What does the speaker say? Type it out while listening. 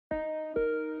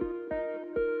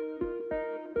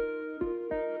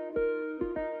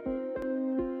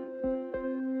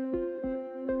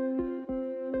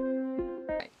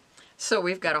So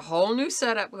we've got a whole new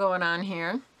setup going on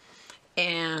here,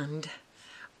 and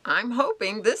I'm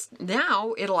hoping this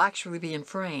now it'll actually be in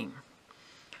frame.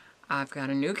 I've got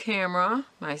a new camera.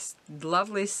 My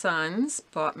lovely sons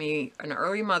bought me an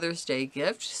early Mother's Day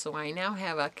gift, so I now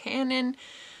have a Canon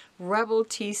Rebel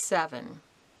T7.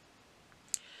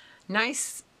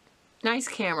 Nice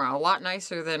camera, a lot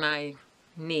nicer than I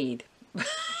need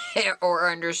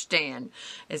or understand.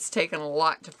 It's taken a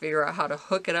lot to figure out how to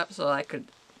hook it up so I could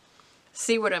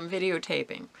see what I'm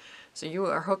videotaping. So you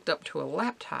are hooked up to a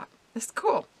laptop. It's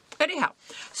cool. Anyhow,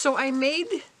 so I made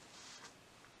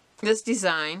this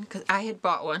design because I had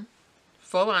bought one,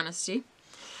 full honesty.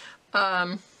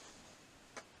 I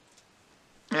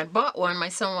bought one. My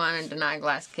son wanted an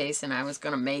eyeglass case and I was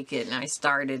going to make it, and I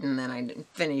started and then I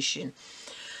didn't finish. And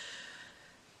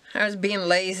I was being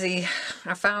lazy.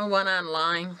 I found one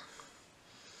online.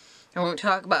 I won't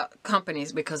talk about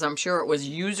companies because I'm sure it was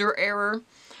user error.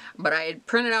 But I had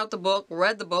printed out the book,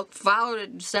 read the book, followed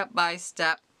it step by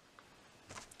step,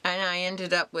 and I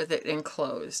ended up with it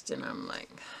enclosed. And I'm like,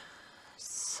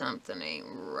 something ain't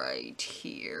right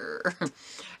here.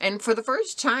 And for the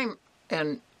first time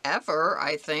and ever,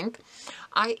 I think,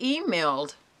 I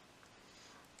emailed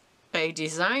a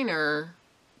designer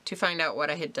to find out what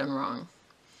I had done wrong.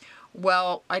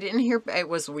 Well, I didn't hear. It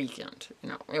was weekend.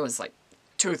 You know, it was like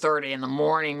 2:30 in the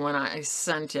morning when I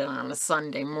sent it on a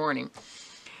Sunday morning.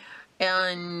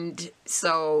 And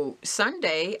so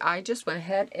Sunday, I just went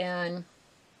ahead and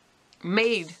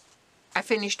I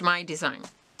finished my design.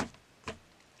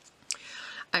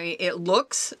 I mean, it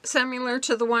looks similar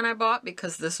to the one I bought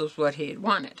because this was what he had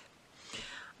wanted.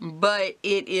 But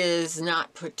it is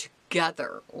not put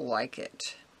together like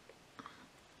it.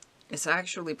 It's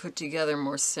actually put together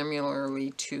more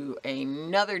similarly to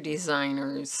another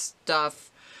designer's stuff.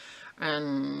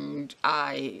 And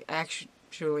I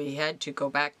actually had to go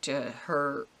back to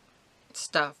her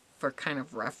stuff for kind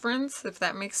of reference, if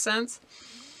that makes sense.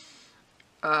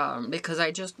 Because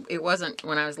it wasn't,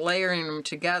 when I was layering them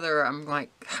together, I'm like,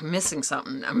 I'm missing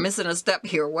something. I'm missing a step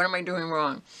here. What am I doing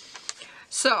wrong?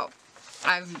 So,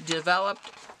 I've developed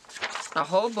a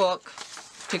whole book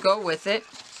to go with it.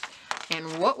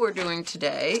 And what we're doing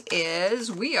today is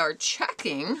we are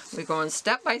checking, we're going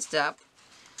step by step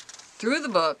through the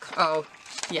book. Oh,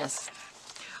 yes.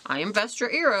 I am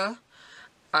Vestra Era,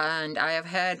 and I have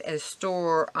had a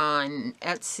store on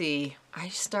Etsy. I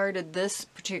started this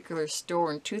particular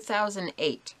store in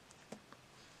 2008.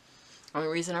 Only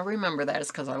reason I remember that is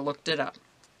because I looked it up.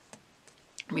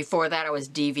 Before that, I was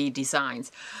DV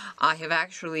Designs. I have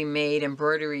actually made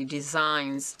embroidery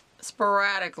designs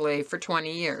sporadically for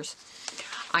 20 years.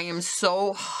 I am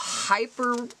so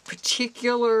hyper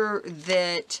particular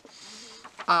that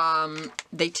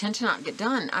they tend to not get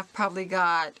done. I've probably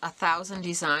got 1,000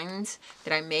 designs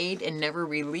that I made and never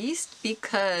released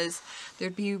because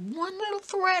there'd be one little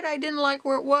thread I didn't like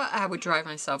where it was. I would drive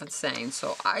myself insane.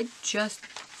 So I just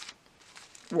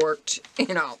worked,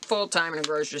 you know, full-time in a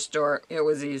grocery store. It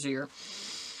was easier.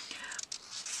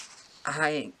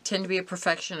 I tend to be a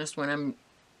perfectionist when I'm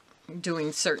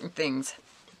doing certain things.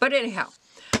 But anyhow,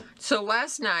 so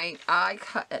last night I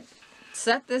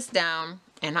set this down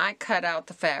and I cut out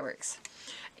the fabrics.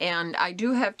 And I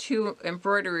do have two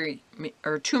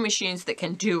machines that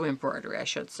can do embroidery, I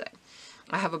should say.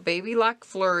 I have a Baby Lock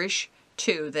Flourish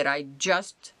 2 that I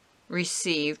just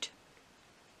received.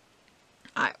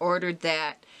 I ordered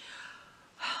that.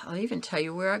 I'll even tell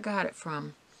you where I got it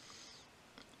from.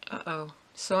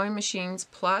 Sewing Machines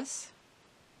Plus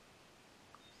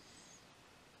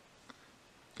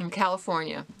in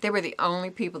California. They were the only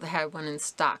people that had one in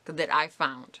stock that I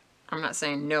found. I'm not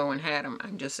saying no one had them.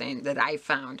 I'm just saying that I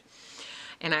found.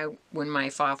 And when my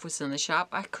FOF was in the shop,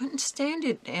 I couldn't stand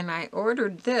it. And I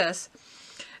ordered this.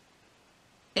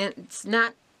 And it's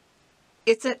not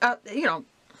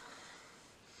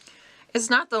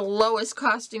the lowest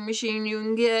costing machine you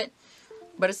can get,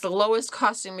 but it's the lowest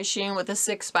costing machine with a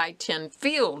 6x10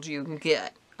 field you can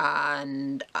get.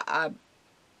 And at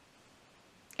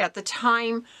the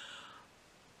time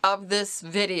of this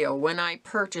video, when I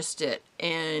purchased it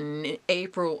in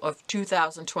April of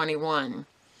 2021,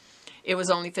 it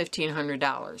was only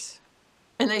 $1,500.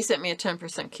 And they sent me a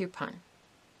 10% coupon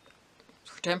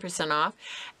for 10% off.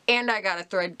 And I got a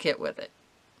thread kit with it.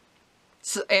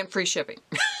 So, and free shipping.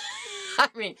 I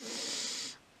mean,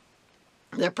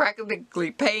 they're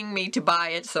practically paying me to buy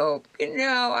it. So,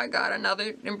 I got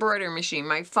another embroidery machine.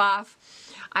 My FOF,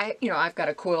 I've got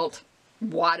a quilt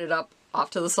wadded up off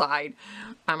to the side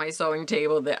on my sewing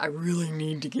table that I really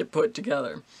need to get put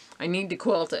together. I need to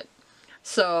quilt it.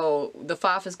 So the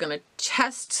FOF is going to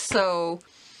test sew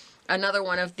another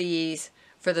one of these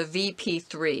for the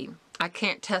VP3. I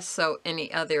can't test sew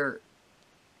any other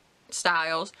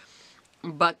styles,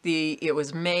 but it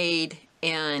was made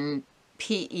in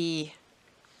PE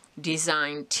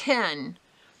Design 10,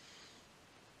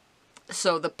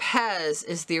 so the Pez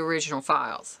is the original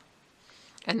files.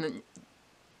 And then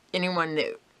anyone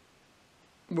that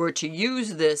were to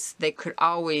use this, they could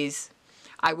always,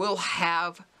 I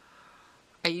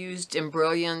used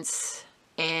Embrilliance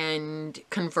and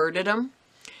converted them.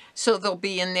 So they'll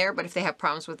be in there, but if they have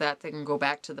problems with that, they can go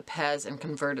back to the Pez and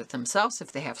convert it themselves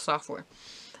if they have software.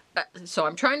 So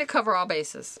I'm trying to cover all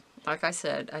bases. Like I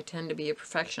said, I tend to be a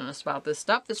perfectionist about this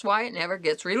stuff. That's why it never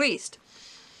gets released.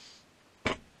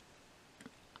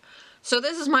 So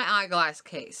this is my eyeglass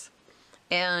case.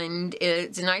 And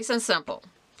it's nice and simple.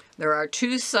 There are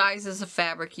 2 sizes of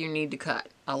fabric you need to cut.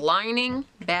 A lining,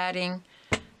 batting,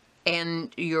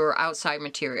 and your outside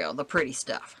material, the pretty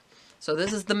stuff. So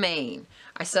this is the main.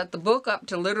 I set the book up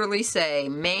to literally say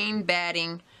main,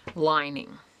 batting,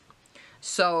 lining.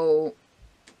 So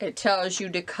it tells you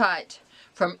to cut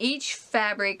from each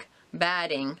fabric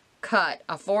batting, cut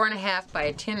a 4.5 by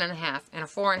a 10.5 and a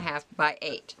 4.5 by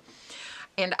 8.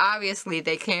 And obviously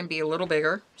they can be a little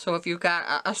bigger. So if you've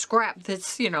got a scrap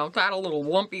that's, you know, got a little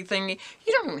lumpy thingy,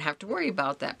 you don't even have to worry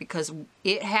about that because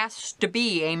it has to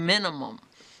be a minimum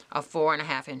of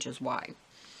 4.5 inches wide.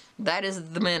 That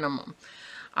is the minimum.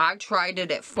 I tried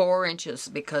it at 4 inches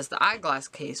because the eyeglass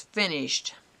case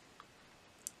finished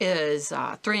is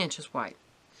 3 inches wide.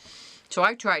 So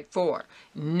I tried 4.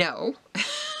 No.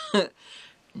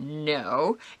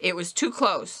 No. It was too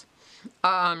close.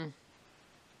 And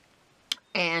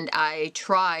I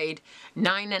tried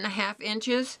 9.5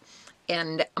 inches.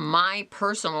 And my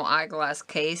personal eyeglass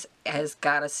case has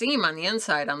got a seam on the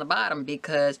inside on the bottom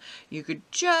because you could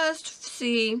just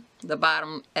see the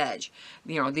bottom edge.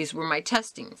 You know, these were my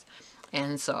testings.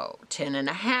 And so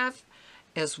 10.5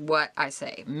 is what I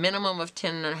say. Minimum of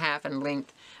 10.5 in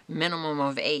length, minimum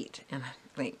of 8 in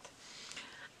length.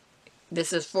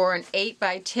 This is for an 8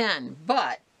 by 10,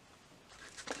 but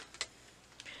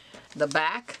the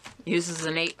back uses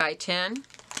an 8 by 10.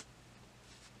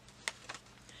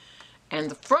 And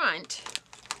the front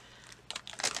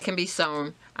can be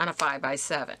sewn on a 5 by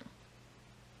 7.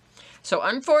 So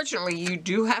unfortunately, you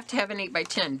do have to have an 8 by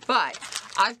 10, but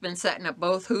I've been setting up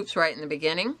both hoops right in the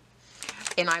beginning,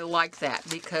 and I like that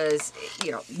because,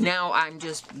 you know, now I'm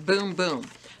just boom, boom.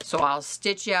 So I'll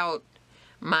stitch out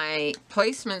my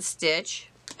placement stitch,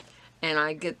 and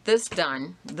I get this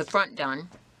done, the front done,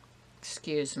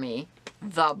 excuse me,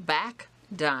 the back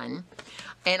done.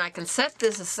 And I can set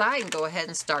this aside and go ahead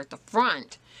and start the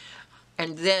front.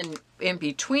 And then in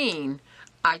between,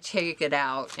 I take it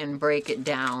out and break it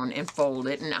down and fold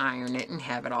it and iron it and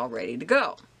have it all ready to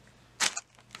go.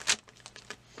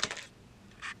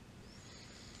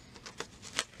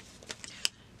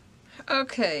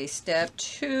 Okay, step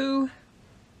 2.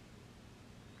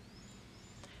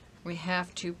 We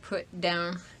have to put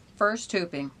down first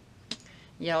hooping.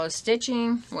 Yellow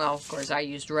stitching. Well, of course, I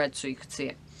used red so you could see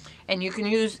it. And you can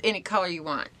use any color you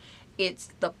want. It's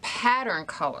the pattern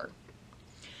color.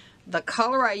 The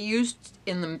color I used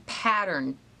in the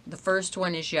pattern, the first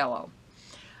one is yellow.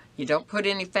 You don't put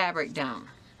any fabric down.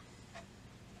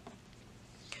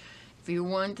 If you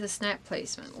want the snap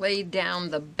placement, lay down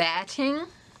the batting.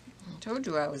 I told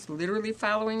you I was literally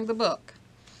following the book.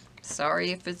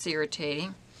 Sorry if it's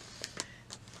irritating.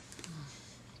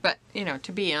 But, you know,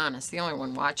 to be honest, the only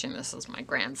one watching this is my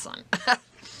grandson.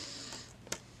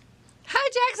 Hi,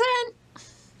 Jackson!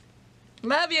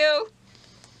 Love you!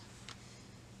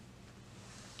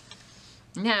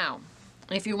 Now,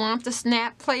 if you want the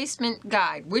snap placement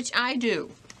guide, which I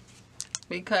do,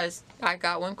 because I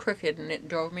got one crooked and it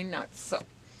drove me nuts, so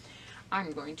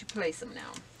I'm going to place them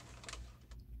now.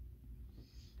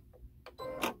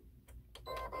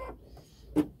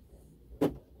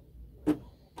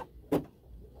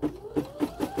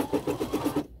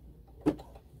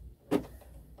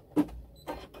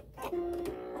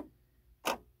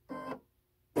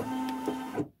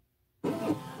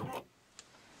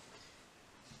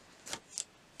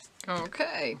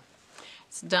 Okay,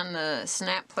 it's done the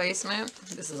snap placement.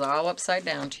 This is all upside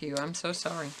down to you. I'm so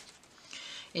sorry.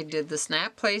 It did the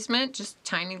snap placement, just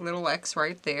tiny little X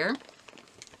right there.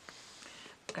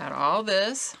 Got all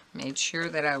this. Made sure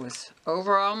that I was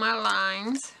over all my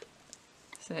lines.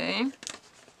 See?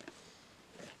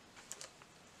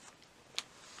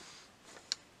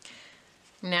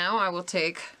 Now I will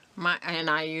take my, and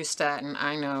I use satin.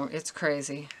 I know, it's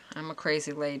crazy. I'm a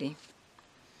crazy lady.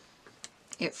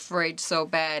 It frayed so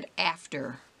bad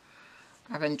after.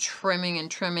 I've been trimming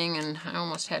and trimming and I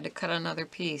almost had to cut another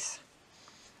piece.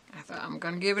 I thought I'm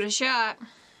going to give it a shot.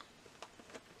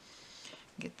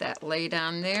 Get that laid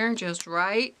on there just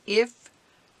right. If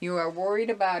you are worried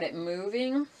about it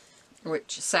moving,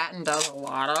 which satin does a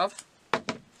lot of,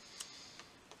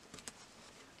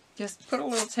 just put a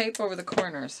little tape over the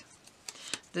corners.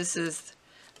 This is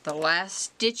the last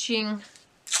stitching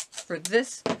for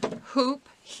this hoop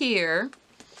here.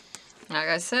 Like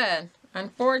I said,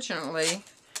 unfortunately,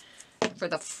 for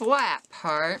the flap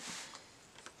part,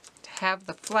 to have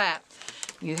the flap,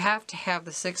 you have to have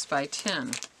the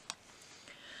 6x10.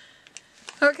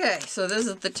 Okay, so this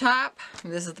is the top,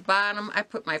 this is the bottom. I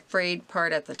put my frayed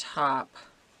part at the top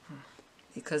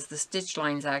because the stitch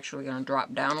line's actually going to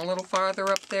drop down a little farther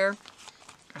up there.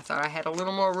 I thought I had a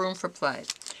little more room for play.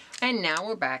 And now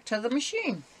we're back to the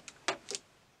machine.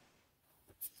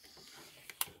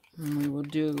 And we will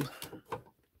do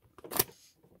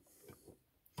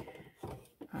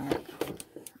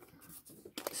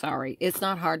sorry, it's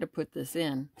not hard to put this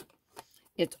in.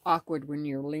 It's awkward when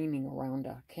you're leaning around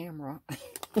a camera.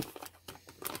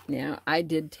 Now, I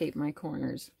did tape my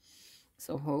corners,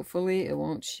 so hopefully it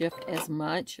won't shift as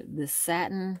much. This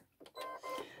satin's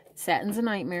a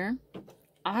nightmare.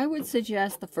 I would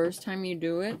suggest the first time you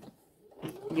do it,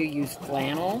 you use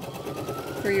flannel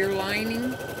for your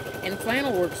lining. And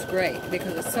flannel works great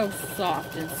because it's so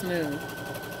soft and smooth.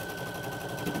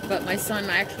 But my son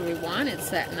actually wanted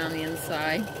satin on the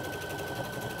inside.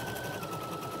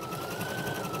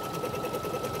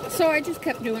 So I just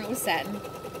kept doing it with satin.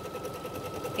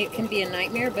 It can be a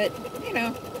nightmare, but, you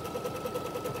know,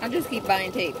 I'll just keep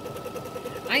buying tape.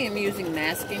 I am using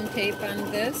masking tape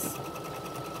on this.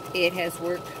 It has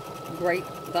worked great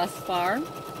thus far.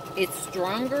 It's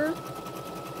stronger,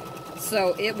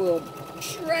 so it will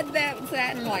shred that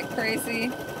satin like crazy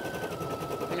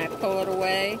when I pull it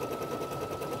away.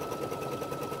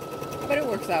 But it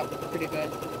works out pretty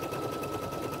good.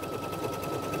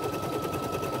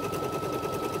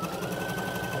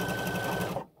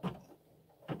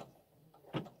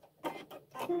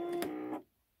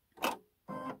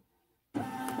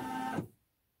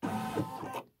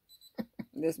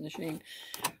 This machine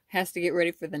has to get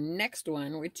ready for the next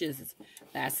one, which is,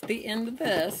 that's the end of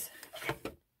this.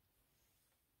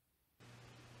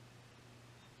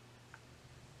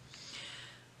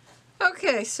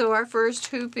 Okay, so our first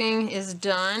hooping is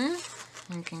done.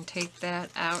 You can take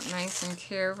that out nice and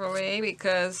carefully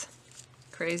because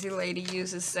Crazy Lady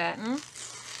uses satin.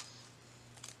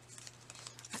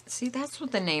 See, that's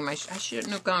what the name, I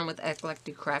shouldn't have gone with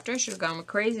Eclectic Crafter. I should have gone with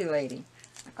Crazy Lady.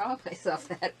 I call myself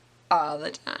that all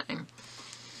the time.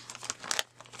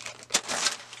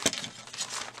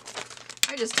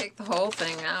 I just take the whole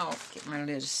thing out. Get my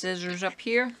little scissors up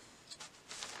here.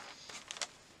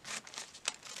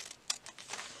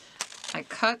 I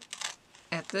cut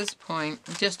at this point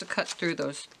just to cut through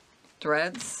those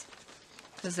threads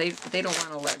because they don't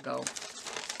want to let go.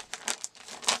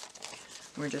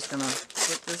 We're just going to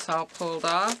get this all pulled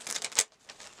off.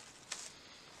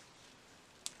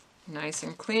 Nice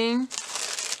and clean.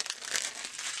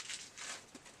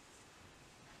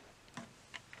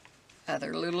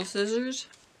 Other little scissors.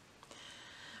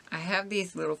 I have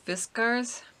these little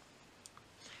Fiskars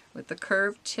with the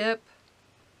curved tip.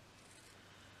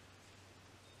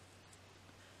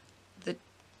 The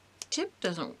tip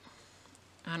doesn't,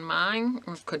 on mine,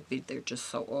 or it could be they're just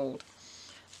so old,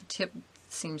 the tip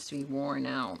seems to be worn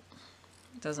out.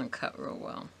 It doesn't cut real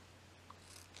well.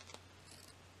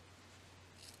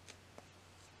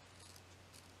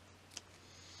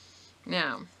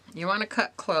 Now, you want to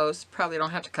cut close. Probably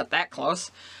don't have to cut that close.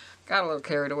 Got a little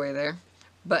carried away there.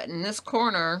 But in this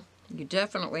corner, you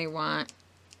definitely want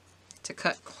to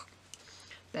cut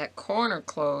that corner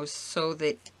close so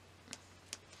that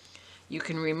you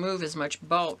can remove as much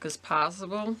bulk as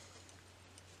possible.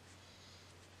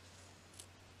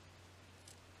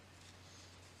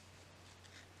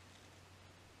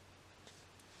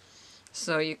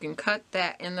 So you can cut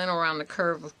that, and then around the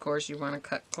curve, of course, you want to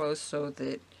cut close so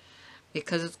that,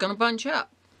 because it's going to bunch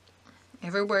up.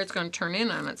 Everywhere it's going to turn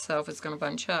in on itself, it's going to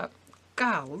bunch up.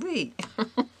 Golly!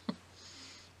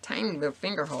 Tiny little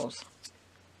finger holes.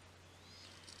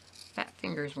 Fat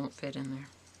fingers won't fit in there.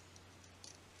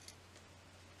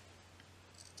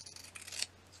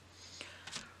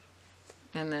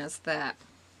 And that's that.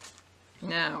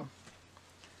 Now,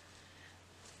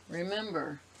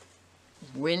 remember,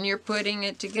 when you're putting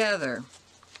it together,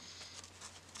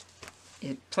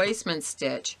 placement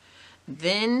stitch,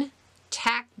 then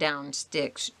tack down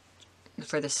stitch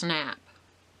for the snap.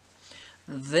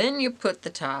 Then you put the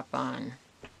top on,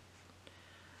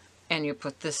 and you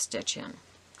put this stitch in.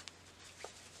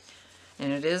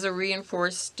 And it is a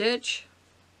reinforced stitch,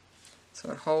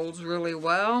 so it holds really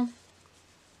well.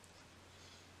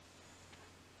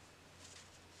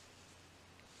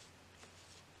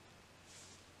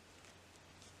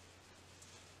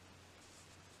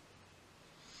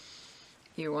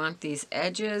 You want these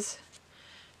edges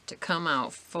to come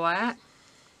out flat,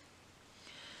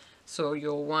 so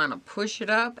you'll want to push it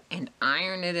up and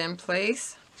iron it in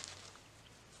place.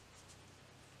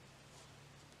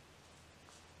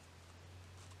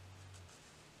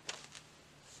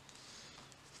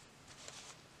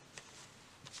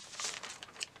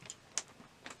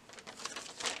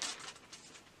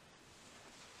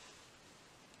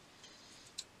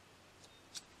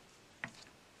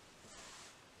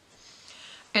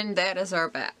 And that is our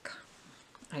back.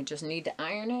 I just need to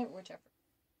iron it, whichever.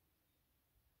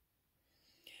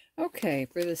 Okay,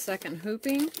 for the second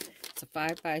hooping, it's a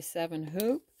 5x7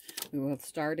 hoop. We will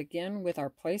start again with our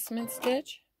placement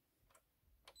stitch.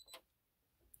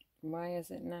 Why is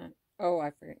it not? Oh,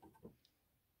 I forgot.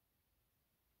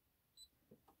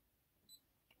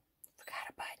 Forgot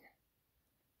a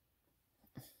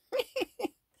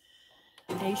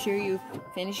button. Make sure you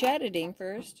finish editing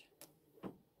first.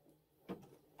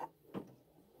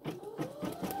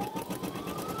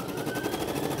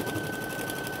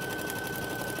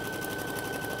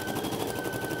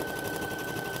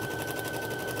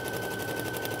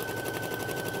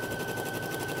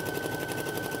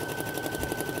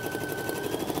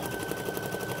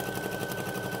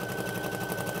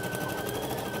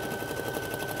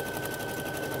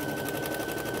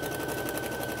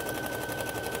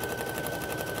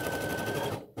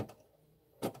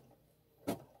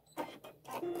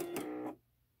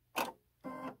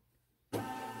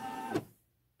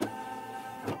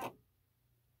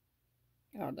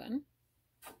 All done.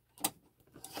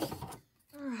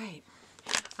 All right.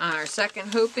 On our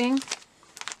second hooping,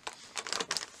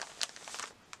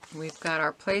 we've got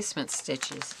our placement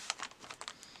stitches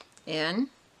in,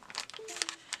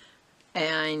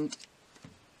 and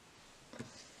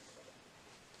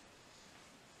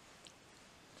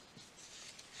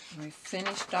we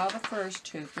finished all the first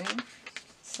hooping.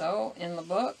 So in the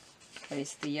book,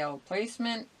 place the yellow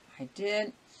placement. I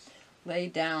did. Lay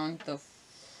down the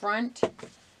front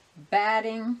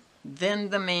batting, then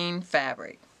the main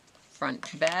fabric.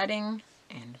 Front batting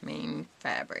and main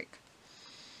fabric.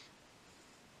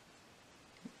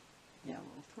 Yellow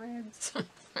threads.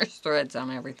 There's threads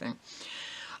on everything.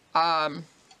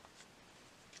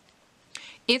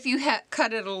 If you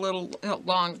cut it a little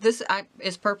long, this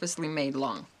is purposely made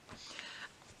long.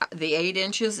 The 8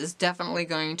 inches is definitely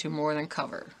going to more than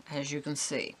cover, as you can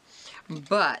see.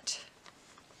 But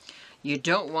you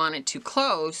don't want it too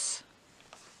close.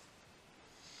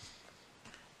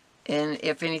 And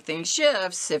if anything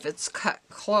shifts, if it's cut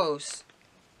close,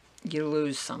 you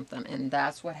lose something. And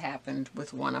that's what happened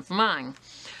with one of mine.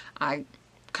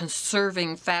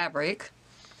 Conserving fabric,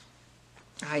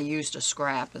 I used a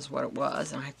scrap is what it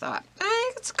was. And I thought,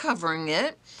 it's covering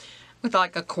it with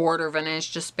like a 1/4 of an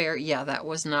inch to spare. Yeah, that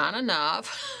was not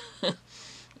enough.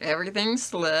 Everything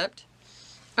slipped.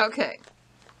 Okay.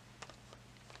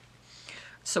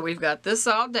 So we've got this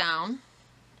all down.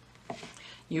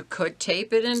 You could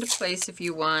tape it into place if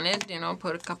you wanted, you know,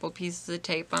 put a couple pieces of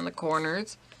tape on the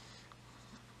corners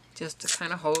just to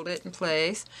kind of hold it in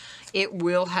place. It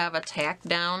will have a tack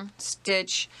down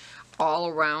stitch all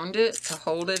around it to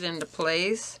hold it into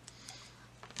place,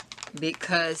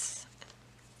 because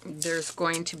there's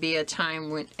going to be a time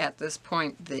when at this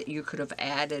point that you could have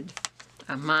added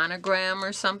a monogram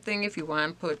or something if you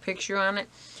want to put a picture on it.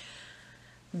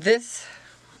 This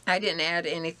I didn't add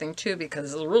anything to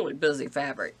because it's a really busy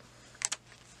fabric.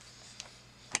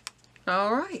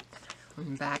 All right,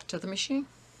 back to the machine.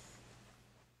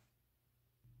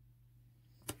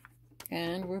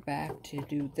 And we're back to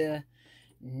do the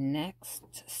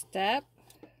next step.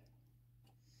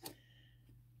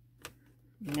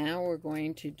 Now we're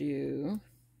going to do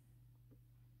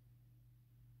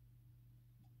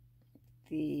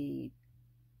the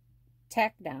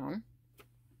tack down.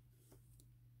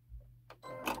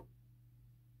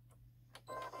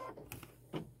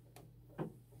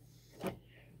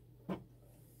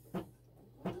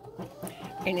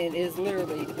 And it is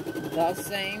literally the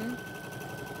same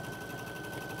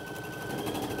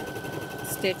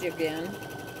stitch again.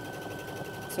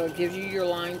 So it gives you your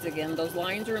lines again. Those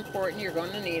lines are important. You're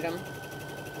going to need them.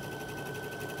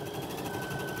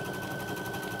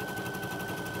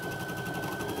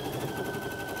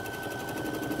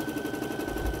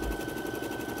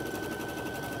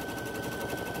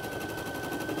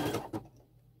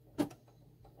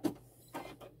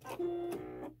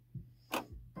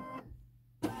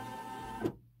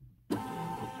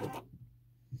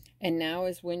 And now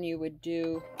is when you would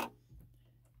do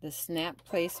the snap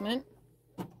placement.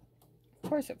 Of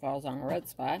course it falls on a red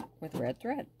spot with red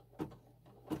thread.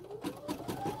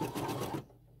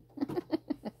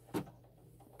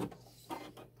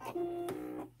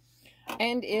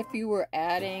 And if you were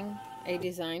adding a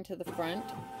design to the front,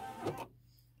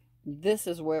 this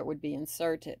is where it would be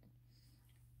inserted.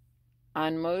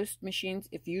 On most machines,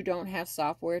 if you don't have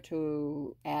software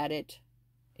to add it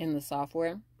in the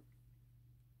software,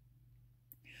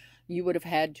 you would have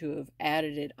had to have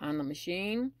added it on the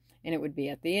machine, and it would be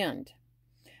at the end.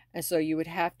 And so you would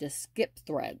have to skip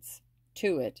threads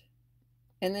to it,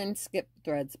 and then skip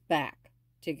threads back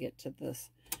to get to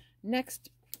this next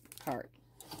part.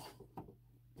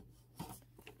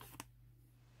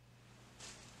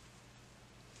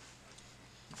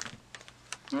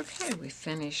 Okay, we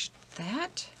finished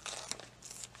that.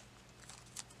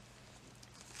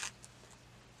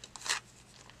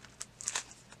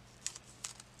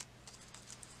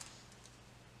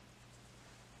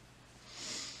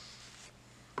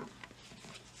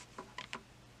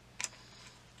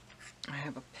 I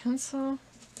have a pencil.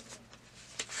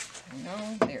 I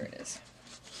know, there it is.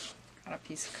 Got a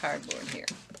piece of cardboard here.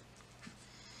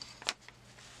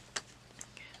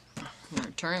 I'm going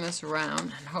to turn this around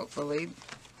and hopefully...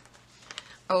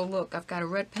 Oh, look, I've got a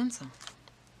red pencil.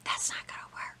 That's not going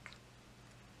to work.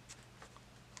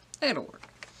 It'll work.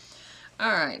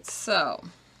 Alright, so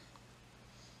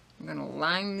I'm going to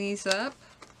line these up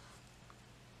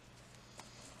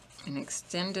and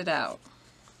extend it out.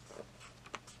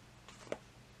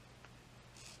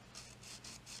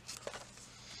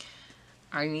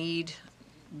 I need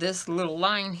this little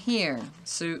line here.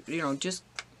 So, you know, just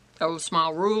a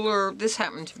small ruler. This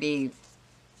happened to be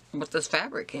what this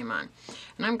fabric came on.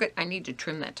 And I need to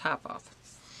trim that top off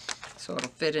so it'll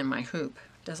fit in my hoop.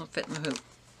 It doesn't fit in the hoop.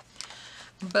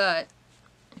 But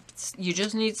you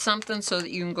just need something so that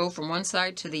you can go from one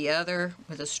side to the other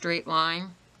with a straight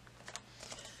line.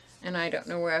 And I don't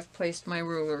know where I've placed my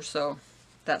ruler, so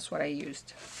that's what I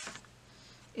used.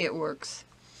 It works.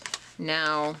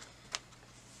 Now,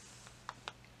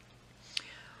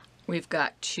 I've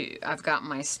got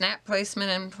my snap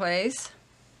placement in place.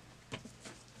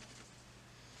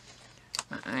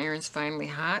 My iron's finally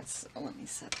hot, so let me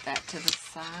set that to the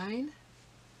side.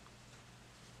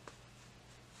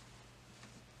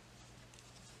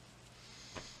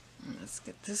 Let's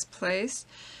get this placed.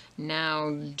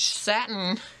 Now,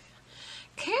 satin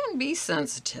can be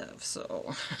sensitive,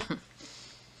 so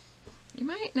you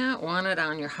might not want it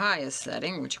on your highest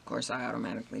setting, which of course I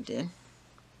automatically did.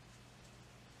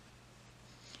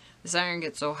 This iron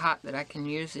gets so hot that I can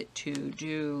use it to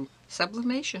do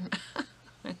sublimation.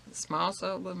 Small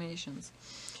sublimations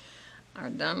are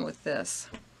done with this.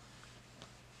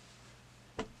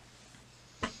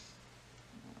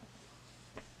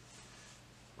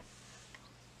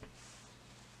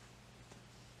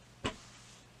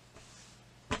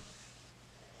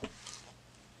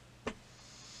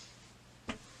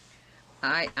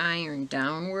 I iron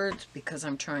downwards because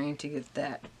I'm trying to get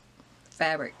that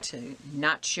fabric to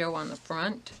not show on the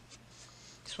front.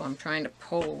 So I'm trying to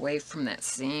pull away from that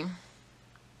seam.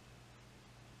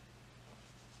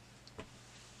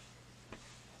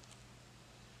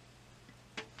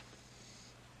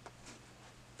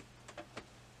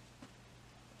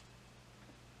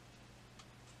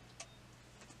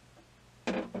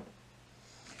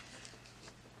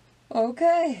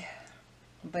 Okay,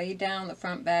 lay down the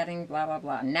front batting, blah, blah,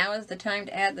 blah. Now is the time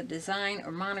to add the design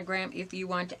or monogram if you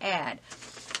want to add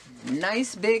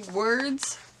nice big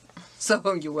words,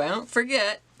 so you won't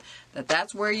forget that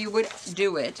that's where you would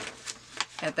do it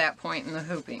at that point in the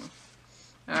hooping.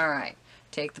 All right,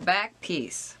 take the back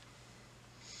piece.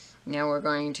 Now we're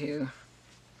going to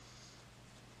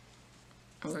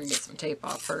get some tape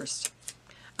off first.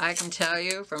 I can tell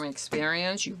you from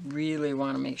experience, you really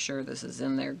want to make sure this is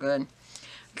in there good,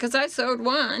 because I sewed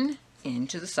one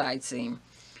into the side seam.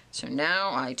 So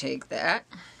now I take that,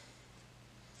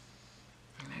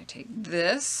 and I take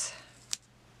this,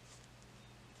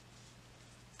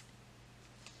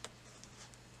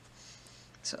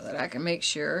 so that I can make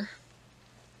sure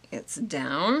it's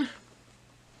down.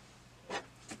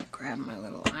 Grab my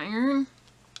little iron.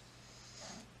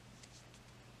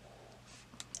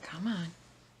 Come on.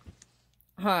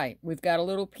 Hi, we've got a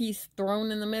little piece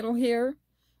thrown in the middle here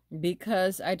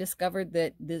because I discovered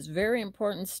that this very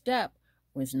important step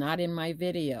was not in my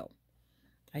video.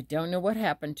 I don't know what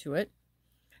happened to it.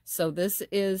 So this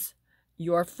is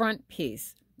your front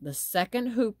piece. The second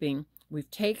hooping,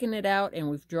 we've taken it out and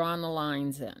we've drawn the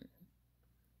lines in.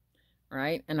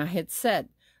 Right? And I had said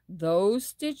those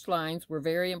stitch lines were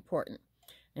very important.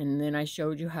 And then I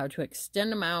showed you how to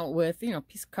extend them out with, you know, a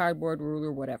piece of cardboard,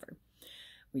 ruler, whatever.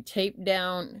 We taped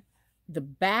down the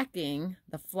backing,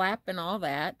 the flap and all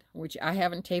that, which I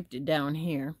haven't taped it down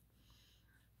here.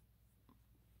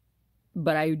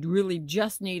 But I really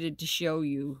just needed to show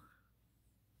you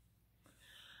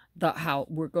how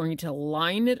we're going to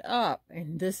line it up.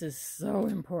 And this is so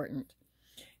important.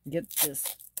 Get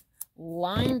this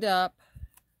lined up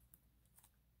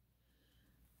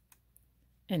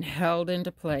and held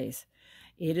into place.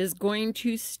 It is going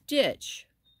to stitch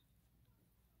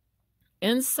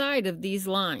inside of these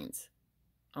lines,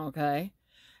 okay?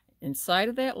 Inside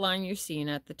of that line you're seeing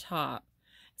at the top,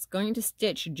 it's going to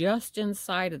stitch just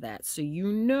inside of that, so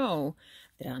you know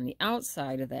that on the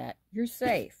outside of that, you're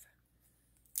safe.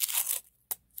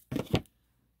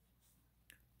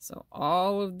 So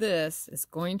all of this is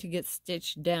going to get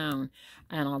stitched down,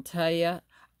 and I'll tell you,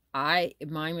 my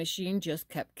machine just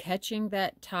kept catching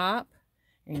that top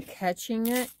and catching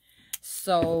it.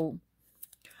 So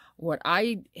what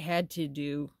I had to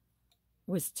do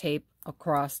was tape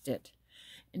across it.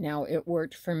 Now it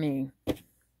worked for me.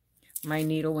 My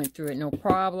needle went through it no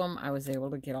problem. I was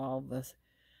able to get all the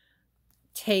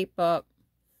tape up.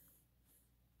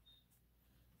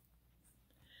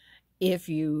 If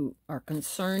you are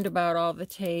concerned about all the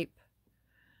tape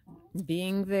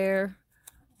being there,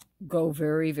 go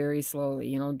very, very slowly.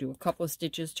 You know, do a couple of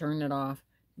stitches, turn it off.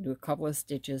 Do a couple of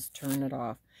stitches, turn it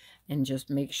off. And just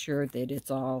make sure that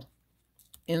it's all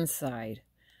inside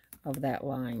of that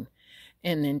line.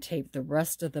 And then tape the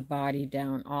rest of the body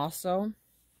down also,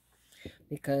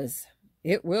 because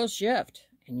it will shift.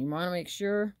 And you want to make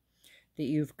sure that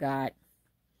you've got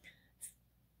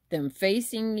them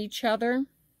facing each other.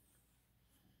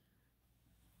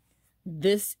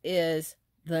 This is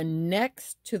the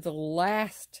next to the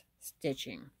last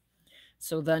stitching.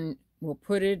 So then we'll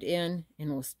put it in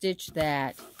and we'll stitch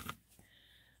that.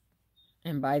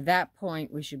 And by that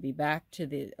point, we should be back to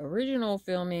the original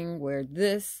filming where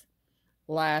this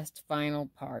last final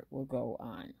part will go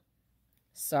on.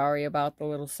 Sorry about the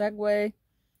little segue.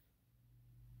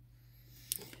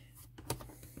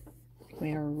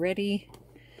 We are ready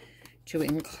to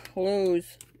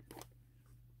enclose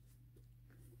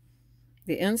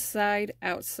the inside,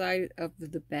 outside of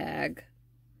the bag.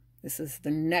 This is the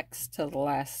next to the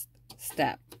last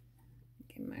step.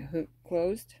 Get my hook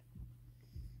closed.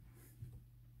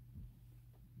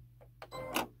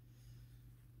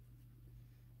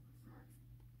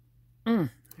 I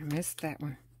missed that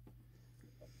one.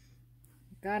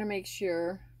 Gotta make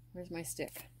sure, where's my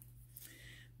stick,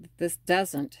 that this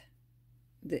doesn't,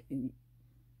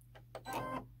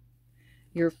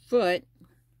 your foot,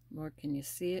 Lord, can you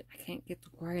see it? I can't get the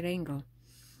right angle.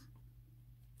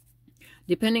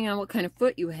 Depending on what kind of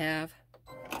foot you have,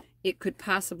 it could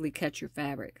possibly catch your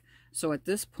fabric. So at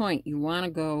this point, you want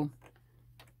to go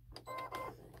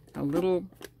a little,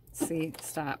 see,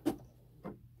 stop.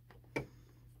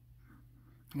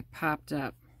 It popped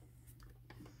up.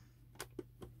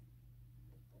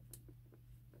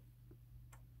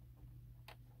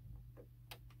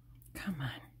 Come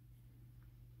on.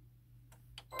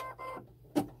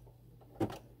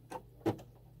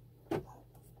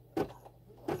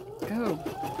 Go.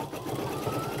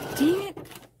 Dang it.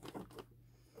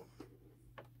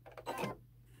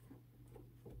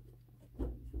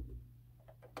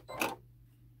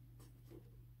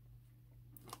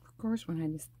 Of course, when I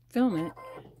just film it,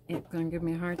 it's going to give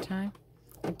me a hard time.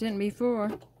 It didn't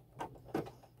before.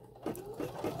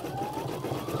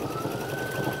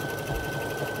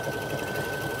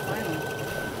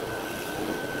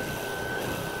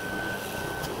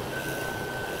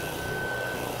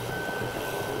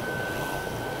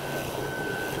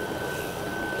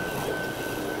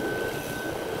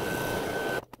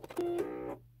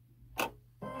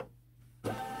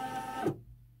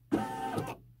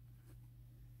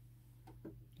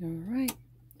 Alright,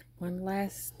 one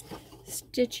last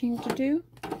stitching to do,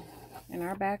 and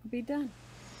our bag will be done.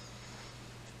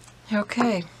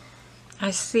 Okay,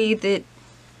 I see that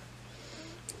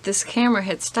this camera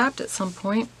had stopped at some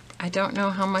point. I don't know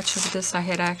how much of this I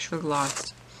had actually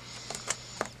lost.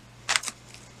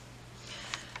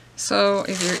 So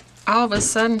if you're all of a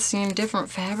sudden seeing different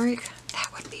fabric,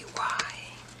 that would be why.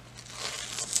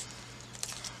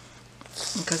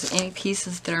 Because any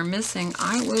pieces that are missing,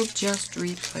 I will just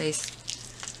replace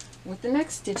with the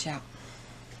next stitch out.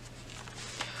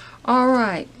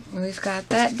 Alright, we've got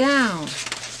that down.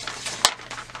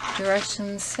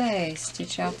 Directions say,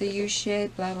 stitch out the U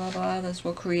shape, blah blah blah. This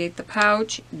will create the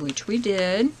pouch, which we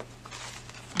did.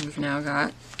 We've now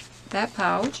got that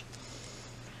pouch.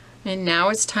 And now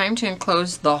it's time to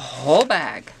enclose the whole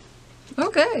bag.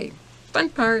 Okay, Fun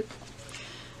part.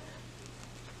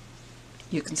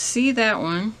 You can see that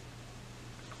one.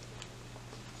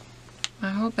 My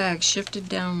whole bag shifted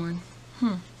downward.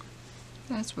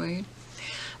 That's weird.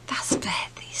 That's bad,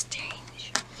 these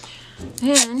things.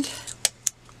 And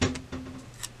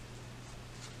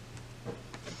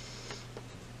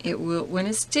it will, when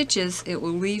it stitches, it will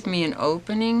leave me an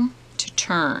opening to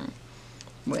turn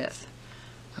with.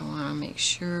 I want to make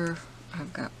sure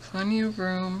I've got plenty of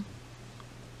room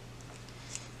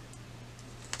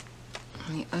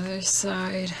on the other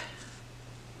side.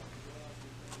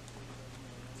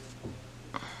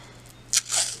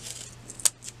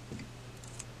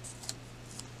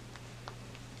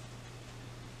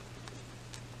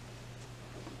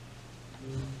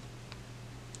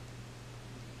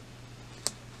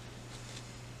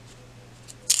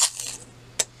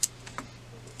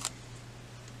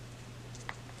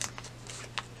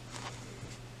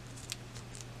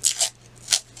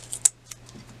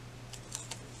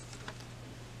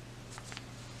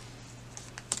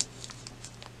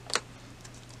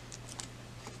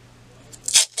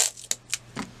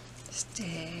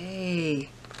 Stay.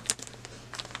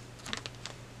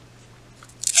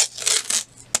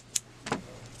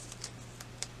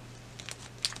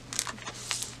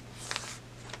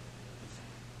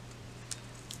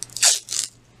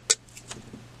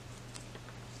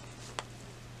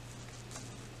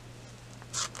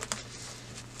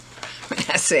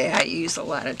 I say I use a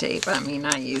lot of tape. I mean,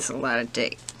 I use a lot of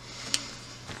tape.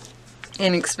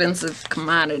 Inexpensive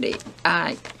commodity.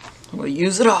 I will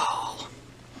use it all.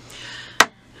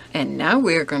 And now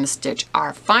we're going to stitch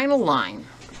our final line.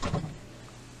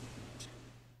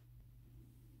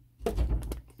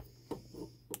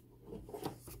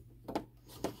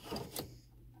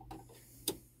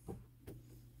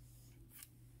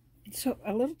 So,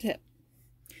 a little tip.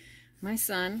 My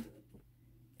son,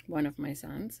 one of my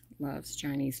sons, loves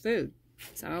Chinese food.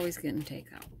 It's always getting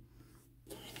takeout.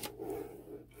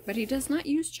 But he does not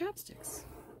use chopsticks.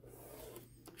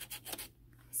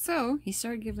 So he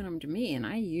started giving them to me, and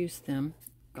I used them.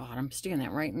 God, I'm sticking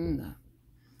that right in the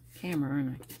camera,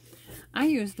 aren't I? I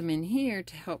use them in here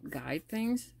to help guide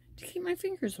things, to keep my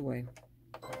fingers away.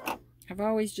 I've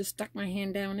always just stuck my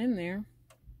hand down in there.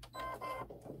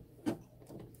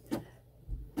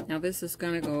 Now this is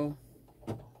going to go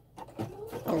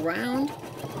around,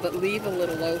 but leave a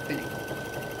little opening.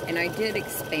 And I did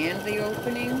expand the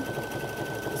opening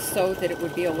so that it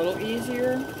would be a little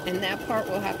easier, and that part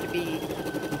will have to be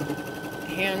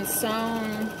hand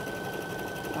sewn,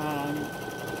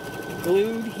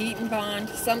 glued, heat and bond,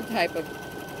 some type of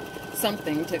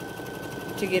something to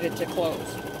get it to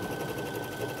close.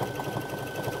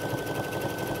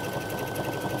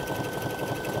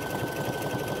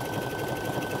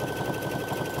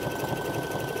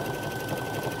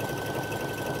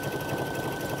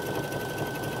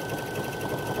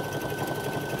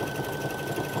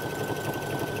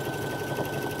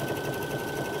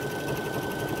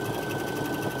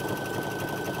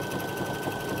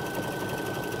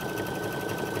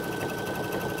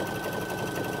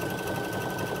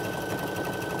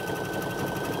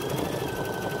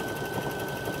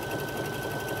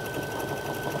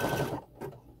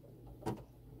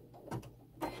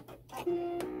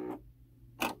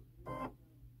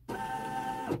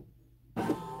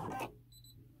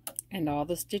 And all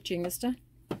the stitching is done.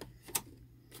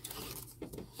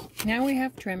 Now we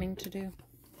have trimming to do.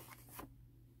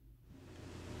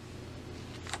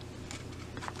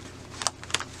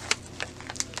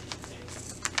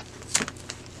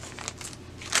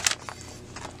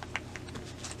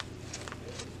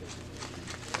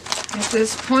 At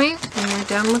this point, we're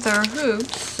done with our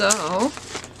hoops, so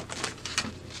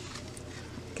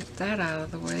get that out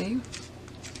of the way.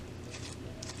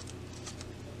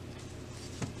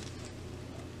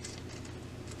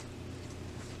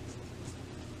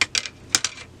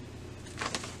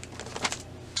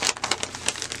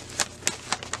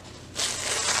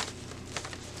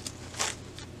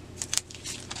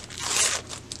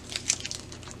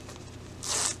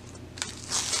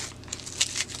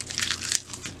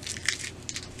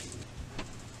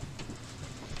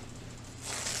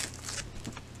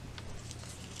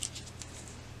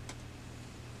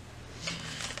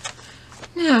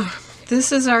 Now,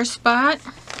 this is our spot.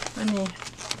 Let me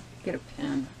get a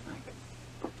pen.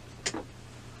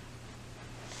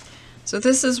 So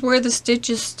this is where the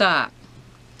stitches stop.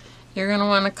 You're going to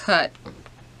want to cut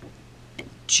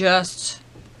just,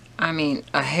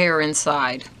 a hair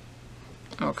inside.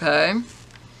 Okay?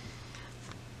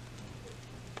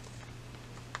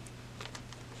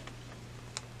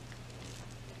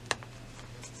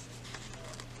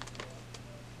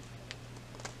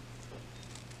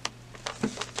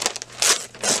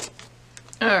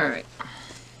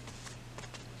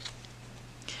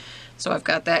 So I've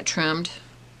got that trimmed.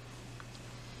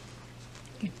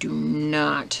 You do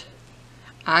not,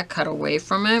 I cut away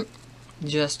from it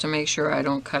just to make sure I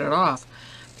don't cut it off,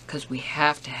 because we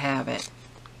have to have it.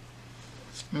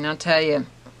 And I'll tell you,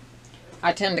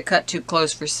 I tend to cut too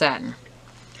close for satin.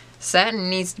 Satin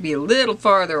needs to be a little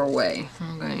farther away.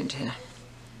 I'm going to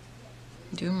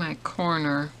do my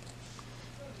corner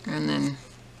and then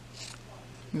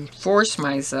force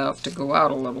myself to go out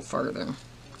a little further.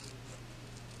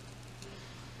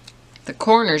 The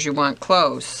corners you want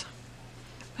close,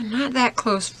 but not that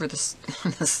close for the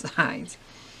sides.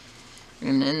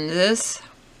 And then this,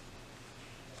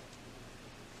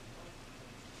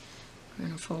 I'm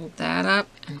going to fold that up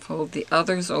and fold the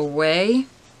others away.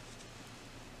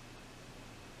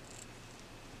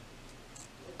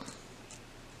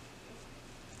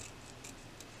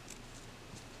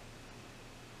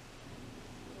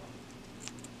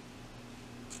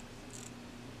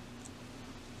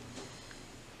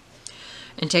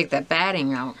 And take that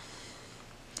batting out.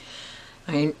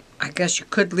 I guess you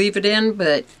could leave it in,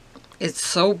 but it's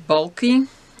so bulky,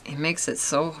 it makes it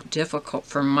so difficult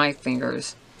for my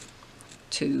fingers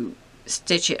to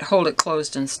stitch it, hold it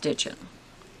closed and stitch it.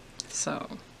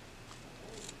 So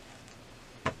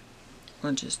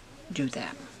we'll just do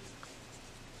that.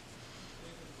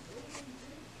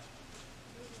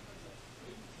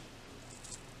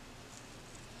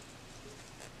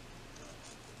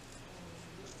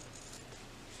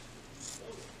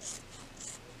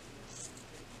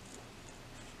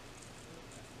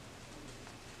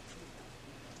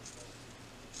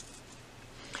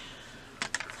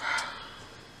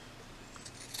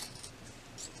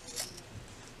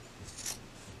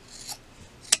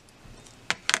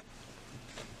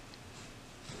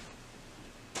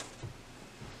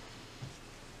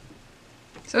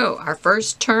 So our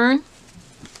first turn,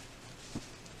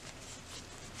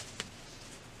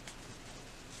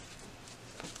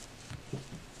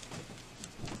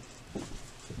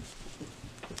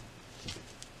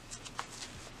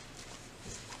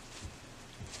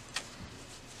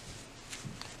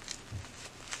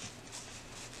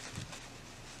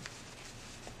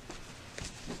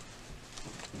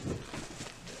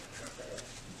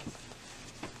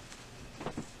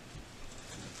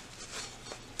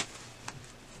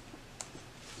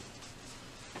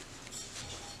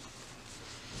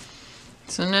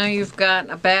 so now you've got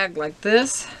a bag like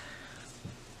this,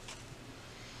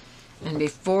 and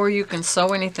before you can sew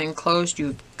anything closed,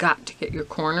 you've got to get your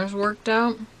corners worked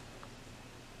out.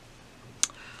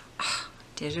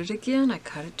 Did it again, I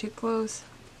cut it too close.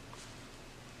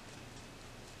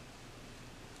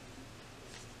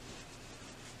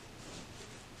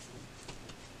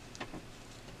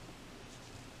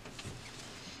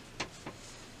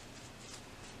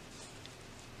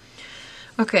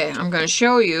 Okay, I'm going to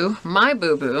show you my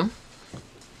boo-boo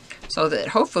so that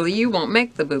hopefully you won't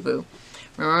make the boo-boo.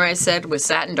 Remember I said with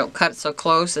satin, don't cut it so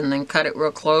close and then cut it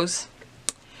real close?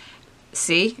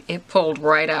 See, it pulled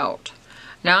right out.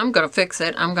 Now I'm going to fix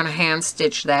it. I'm going to hand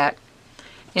stitch that,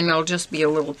 and it'll just be a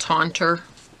little taunter, a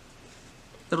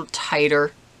little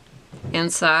tighter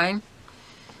inside,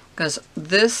 because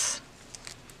this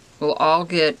will all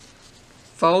get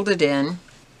folded in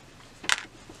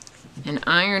and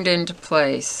ironed into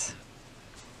place,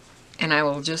 and I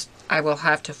will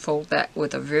have to fold that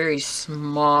with a very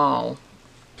small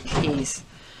piece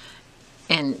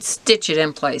and stitch it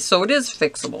in place. So it is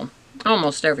fixable.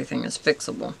 Almost everything is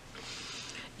fixable.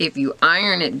 If you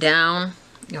iron it down,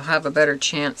 you'll have a better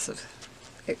chance of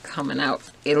it coming out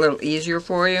a little easier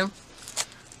for you.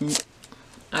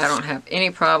 I don't have any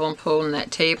problem pulling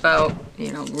that tape out,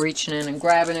 you know, reaching in and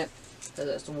grabbing it, because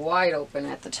it's wide open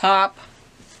at the top.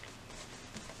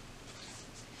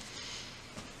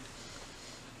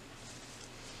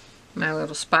 My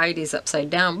little Spidey's upside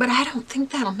down, but I don't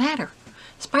think that'll matter.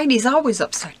 Spidey's always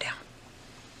upside down.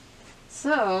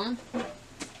 So,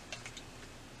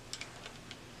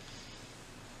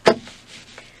 the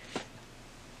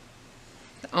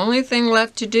only thing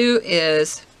left to do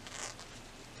is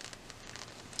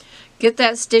get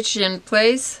that stitched in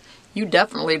place. You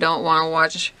definitely don't want to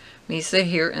watch me sit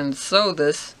here and sew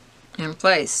this in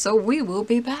place. So we will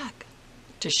be back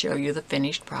to show you the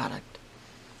finished product.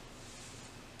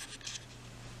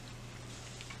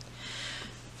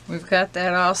 We've got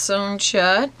that all sewn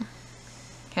shut.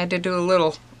 Had to do a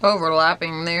little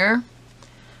overlapping there,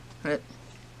 but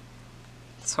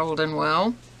it's holding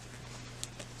well.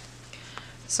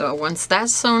 So once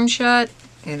that's sewn shut,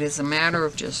 it is a matter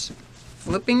of just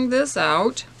flipping this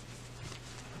out.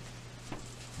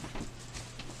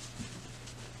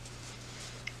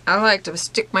 I like to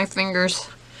stick my fingers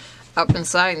up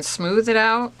inside and smooth it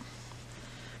out,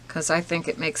 because I think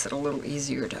it makes it a little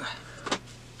easier to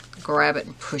grab it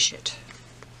and push it.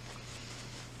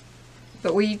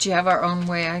 But we each have our own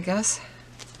way, I guess.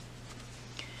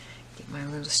 Get my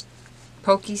little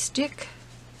pokey stick.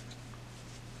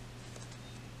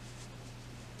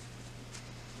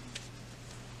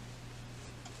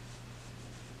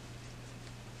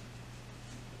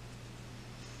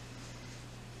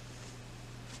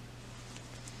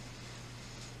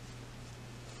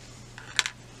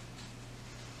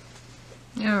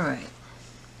 Alright,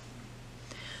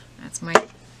 that's my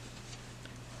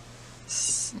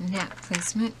snap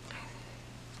placement.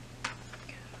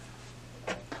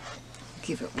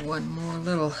 Give it one more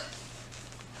little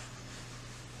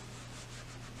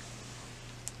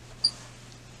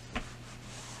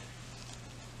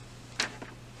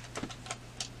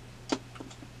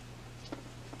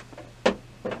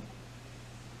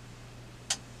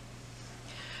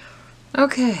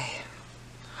okay.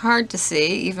 Hard to see,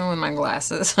 even with my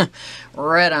glasses.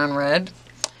 Red on red.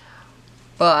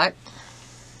 But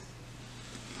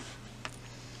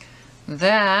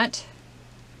that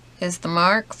is the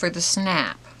mark for the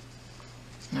snap.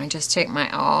 And I just take my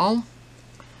awl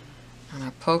and I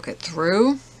poke it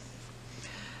through.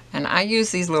 And I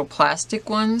use these little plastic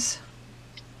ones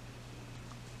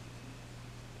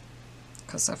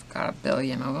because I've got a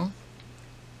billion of them.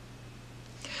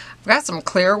 I've got some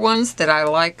clear ones that I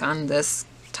like on this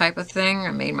type of thing.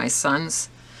 I made my son's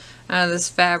out of this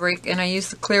fabric, and I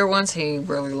used the clear ones. He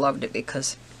really loved it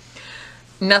because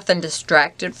nothing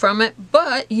distracted from it,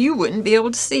 but you wouldn't be able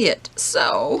to see it.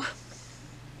 So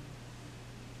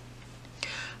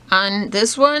on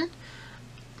this one,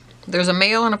 there's a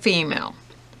male and a female.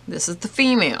 This is the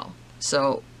female,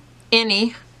 so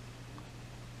any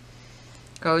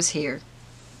goes here.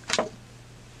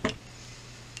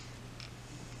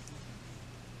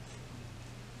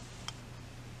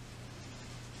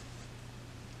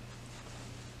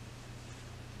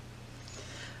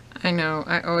 I know,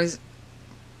 I always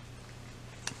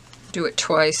do it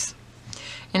twice.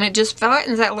 And it just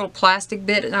flattens that little plastic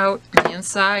bit out on the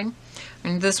inside.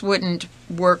 And this wouldn't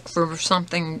work for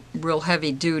something real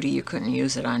heavy duty. You couldn't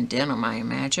use it on denim, I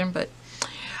imagine. But,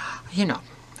 you know,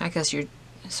 I guess your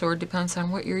sword depends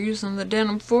on what you're using the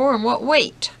denim for and what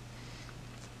weight.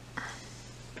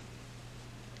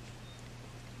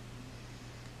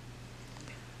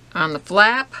 On the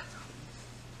flap,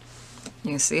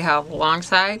 you can see how the long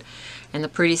side and the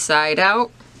pretty side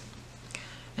out.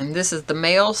 And this is the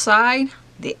male side,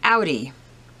 the outie.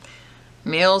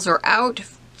 Males are out,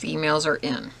 females are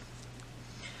in.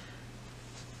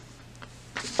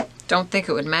 Don't think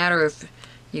it would matter if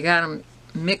you got them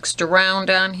mixed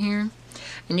around on here.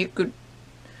 And you could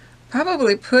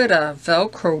probably put a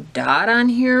Velcro dot on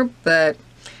here, but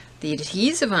the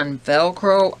adhesive on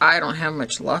Velcro I don't have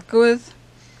much luck with.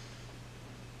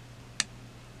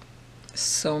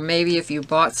 So maybe if you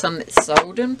bought some that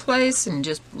sewed in place and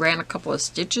just ran a couple of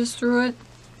stitches through it.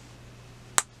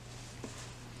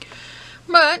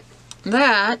 But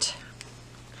that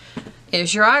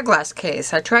is your eyeglass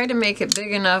case. I tried to make it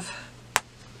big enough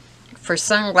for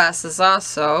sunglasses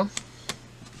also.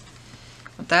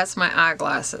 But that's my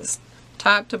eyeglasses.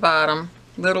 Top to bottom,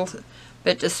 little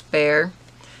bit to spare.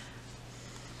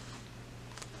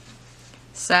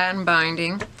 Satin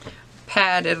binding.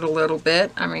 Padded a little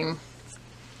bit. I mean,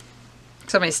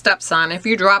 somebody steps on it. If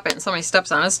you drop it and somebody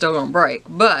steps on it, it's still going to break.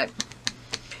 But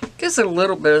it gives it a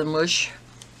little bit of mush.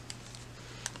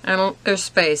 And there's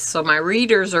space. So my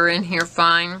readers are in here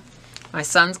fine. My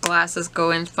son's glasses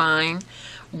go in fine.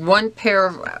 One pair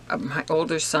of my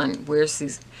older son wears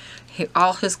these.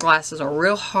 All his glasses are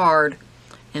real hard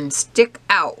and stick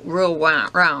out real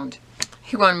round.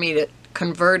 He wanted me to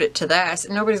convert it to that. I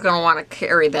said, nobody's going to want to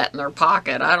carry that in their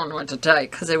pocket. I don't know what to tell you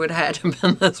because it would have had to have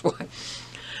been this way.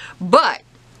 But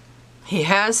he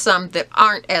has some that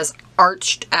aren't as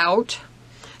arched out,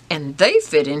 and they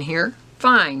fit in here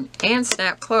fine and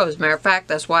snap closed. Matter of fact,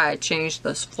 that's why I changed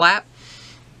this flap.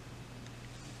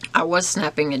 I was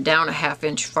snapping it down a ½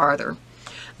 inch farther.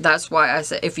 That's why I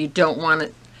said if you don't want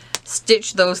to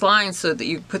stitch those lines so that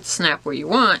you put the snap where you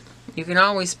want, you can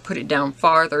always put it down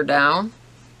farther down.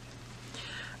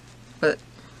 But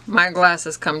my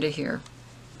glasses come to here.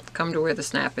 Come to where the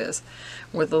snap is.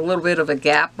 With a little bit of a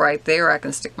gap right there, I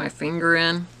can stick my finger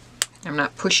in. I'm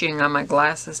not pushing on my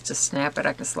glasses to snap it.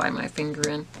 I can slide my finger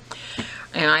in.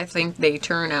 And I think they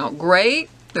turn out great.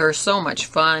 They're so much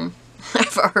fun.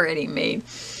 I've already made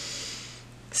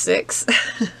 6.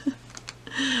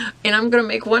 And I'm going to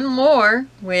make one more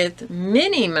with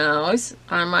Minnie Mouse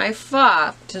on my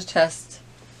fob to test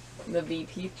the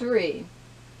VP3.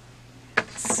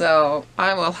 So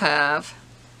I will have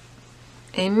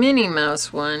a Minnie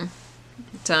Mouse one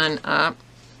done up.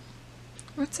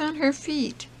 What's on her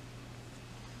feet?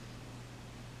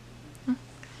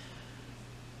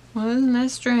 Well, isn't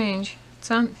that strange?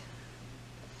 It's on...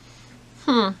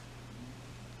 I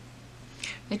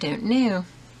don't know.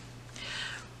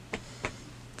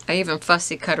 I even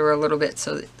fussy cut her a little bit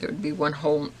so that there would be one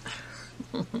whole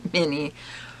Minnie.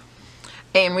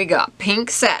 And we got pink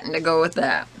satin to go with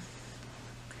that.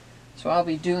 So I'll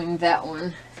be doing that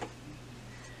one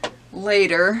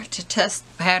later to test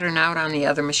the pattern out on the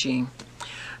other machine.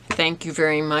 Thank you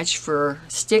very much for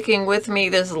sticking with me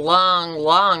this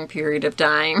long period of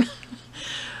time.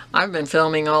 I've been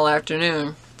filming all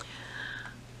afternoon.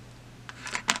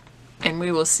 And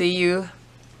we will see you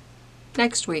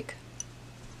next week.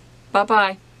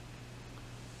 Bye-bye.